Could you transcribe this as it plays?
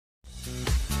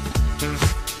Hi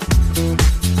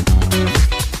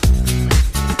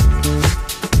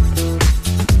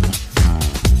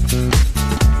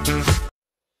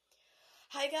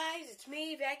guys, it's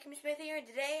me, Vacuum Smith here, and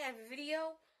today I have a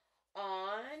video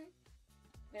on,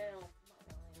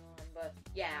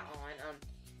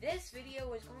 this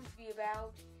video is going to be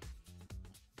about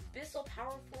Bissell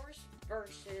PowerForce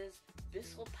versus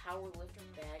Bissell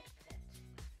PowerLifter bag pet.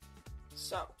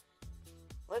 So,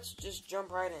 let's just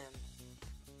jump right in.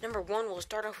 Number one, we'll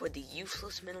start off with the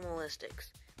useless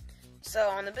minimalistics. So,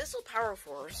 on the Bissell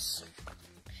PowerForce,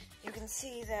 you can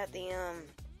see that the,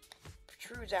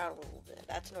 protrudes out a little bit.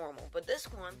 That's normal. But this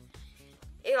one,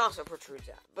 it also protrudes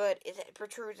out. But it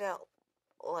protrudes out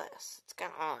less. It's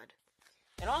kind of odd.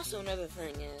 And also another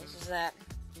thing is that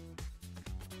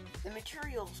the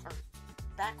materials are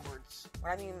backwards.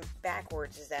 What I mean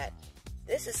backwards is that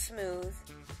this is smooth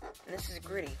and this is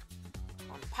gritty.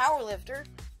 On the PowerLifter,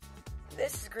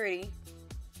 this is gritty and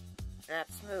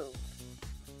that's smooth.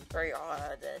 Very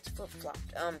odd that it's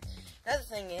flip-flopped. Another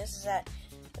thing is that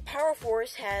the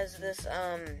PowerForce has this,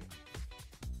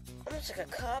 almost like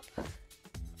a cup, and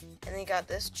then you got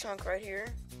this chunk right here,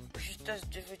 which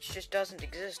just doesn't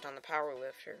exist on the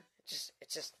PowerLifter.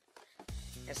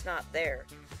 It's not there.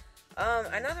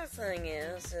 Another thing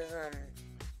is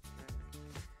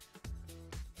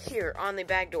here, on the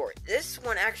back door, this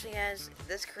one actually has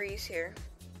this crease here,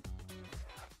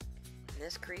 and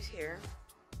this crease here,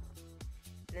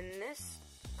 and then this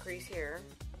crease here,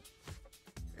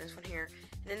 and this one here.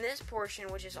 And in this portion,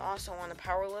 which is also on the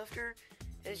PowerLifter,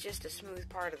 is just a smooth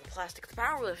part of the plastic. The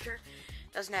PowerLifter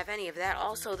doesn't have any of that.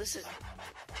 Also, this is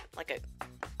like a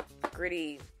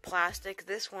gritty plastic.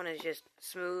 This one is just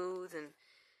smooth and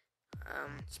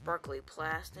sparkly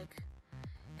plastic.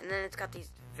 And then it's got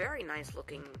these very nice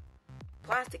looking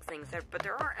plastic things there, but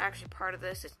there aren't actually part of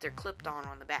this. They're clipped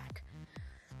on the back.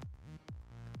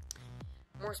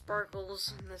 More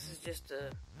sparkles. This is just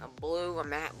a blue, a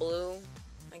matte blue.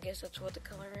 I guess that's what the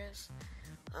color is.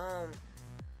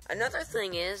 Another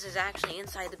thing is actually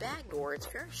inside the bag door. It's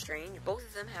very strange. Both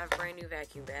of them have brand new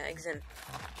vacuum bags, and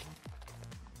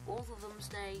both of them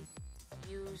say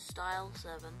use style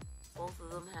 7. Both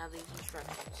of them have these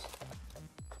instructions.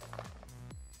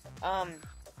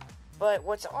 But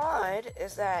what's odd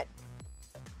is that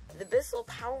the Bissell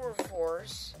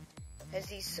PowerForce has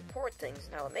these support things.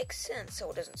 Now it makes sense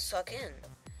so it doesn't suck in.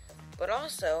 But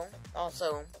also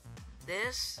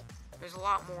there's a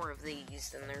lot more of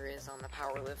these than there is on the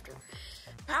PowerLifter.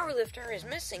 PowerLifter is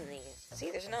missing these. See,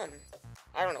 there's none.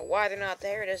 I don't know why they're not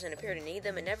there. It doesn't appear to need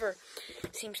them. It never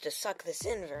seems to suck this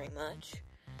in very much.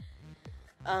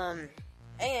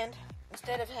 And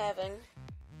instead of having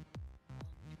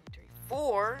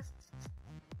 4,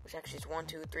 which actually is 1,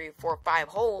 2, 3, 4, 5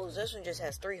 holes, this one just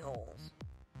has 3 holes.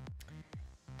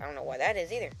 I don't know why that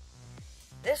is either.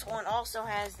 This one also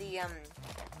has the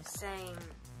same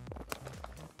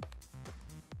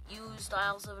use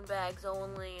style 7 bags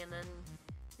only, and then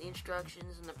the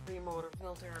instructions and the pre-motor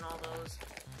filter and all those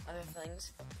other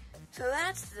things. So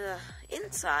that's the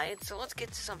inside, so let's get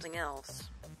to something else.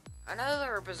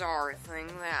 Another bizarre thing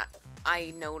that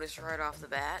I noticed right off the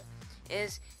bat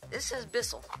is this says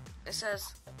Bissell. It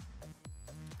says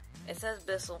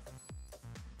Bissell.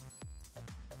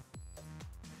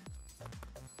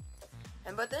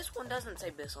 But this one doesn't say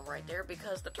Bissell right there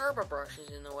because the turbo brush is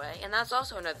in the way, and that's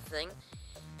also another thing.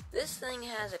 This thing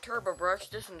has a turbo brush.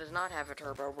 This one does not have a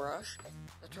turbo brush.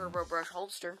 The turbo brush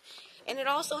holster. And it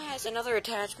also has another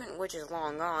attachment, which is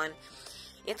long gone.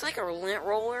 It's like a lint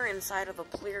roller inside of a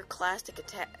clear plastic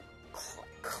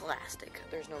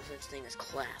There's no such thing as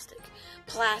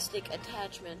plastic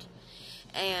attachment.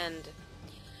 And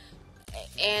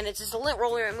it's just a lint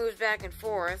roller. It moves back and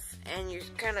forth, and you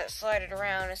kind of slide it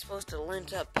around. It's supposed to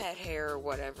lint up pet hair or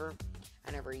whatever.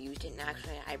 I never used it, and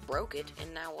actually I broke it,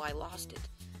 and now I lost it.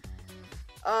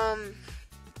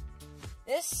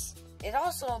 This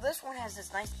one has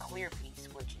this nice clear piece,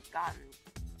 which has gotten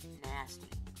nasty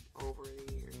over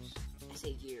the years. I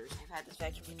say years. I've had this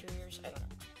vacuum for 2 years. I don't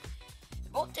know. They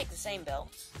both take the same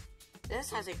belts.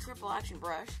 This has a triple action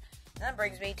brush. And that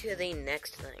brings me to the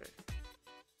next thing.